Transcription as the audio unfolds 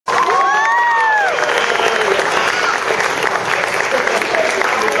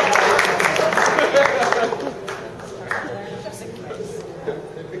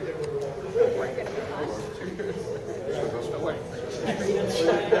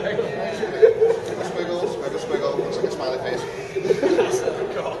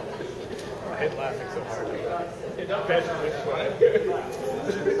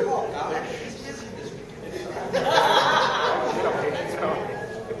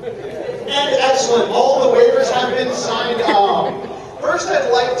Excellent. All the waivers have been signed. First, I'd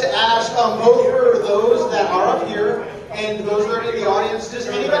like to ask both for those that are up here and those that are in the audience, does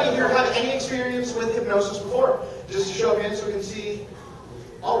anybody here have any experience with hypnosis before? Just to show of hands so we can see.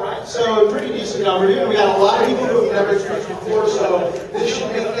 All right, so pretty decent number here. We got a lot of people who have never experienced before, so this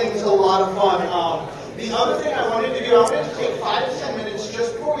should make things a lot of fun. The other thing I wanted to do, I wanted to take 5 to 10 minutes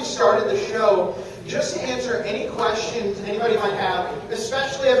just before we started the show, just to answer any questions anybody might have,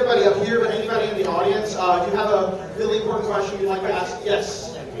 especially everybody up here, but anybody in the audience. If you have a really important question you'd like to ask,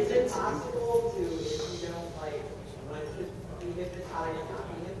 yes? Is it possible to, be hypnotized, not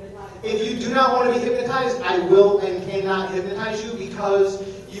be hypnotized? If you do not want to be hypnotized, I will and cannot hypnotize you because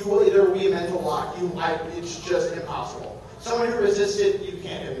you will either be a mental block. It's just impossible. Someone who resists it, you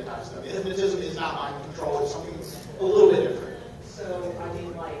can't hypnotize them. Hypnotism is not mind control. It's something a little bit different. So, I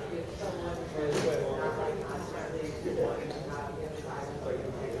mean, like, if someone was not, like, constantly wanting to not be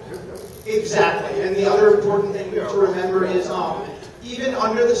hypnotized, exactly. And the other important thing to remember is, even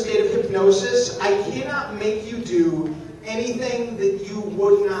under the state of hypnosis, I cannot make you do anything that you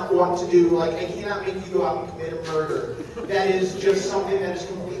would not want to do. Like, I cannot make you go out and commit a murder. That is just something that is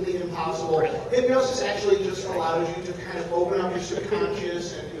completely impossible. Hypnosis actually just allows you to kind of open up your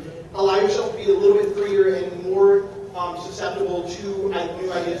subconscious and allow yourself to be a little bit freer and more susceptible to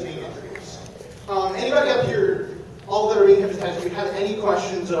new ideas being introduced. Anybody up here, all that are being hypnotized, do you have any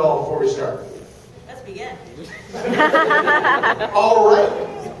questions at all before we start? Let's begin. All right.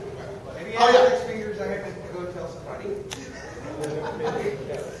 Maybe after 6 fingers, I have to go tell somebody.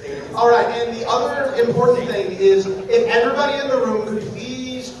 All right, and the other important thing is, if everybody in the room could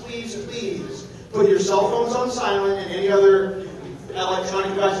please put your cell phones on silent and any other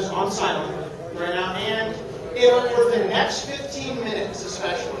electronic devices on silent right now, and for the next 15 minutes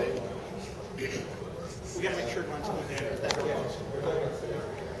especially, we gotta make sure mine's on there.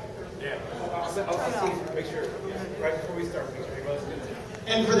 Yeah. I'll make sure. Right before we start, make sure everybody's good.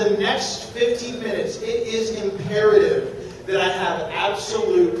 And for the next 15 minutes, it is imperative that I have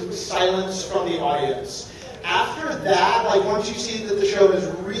absolute silence from the audience. After that, like once you see that the show has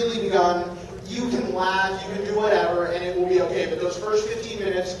really begun, you can laugh, you can do whatever, and it will be okay. But those first 15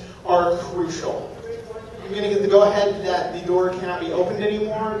 minutes are crucial. I'm going to get the go-ahead that the door cannot be opened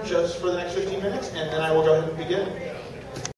anymore just for the next 15 minutes, and then I will go ahead and begin.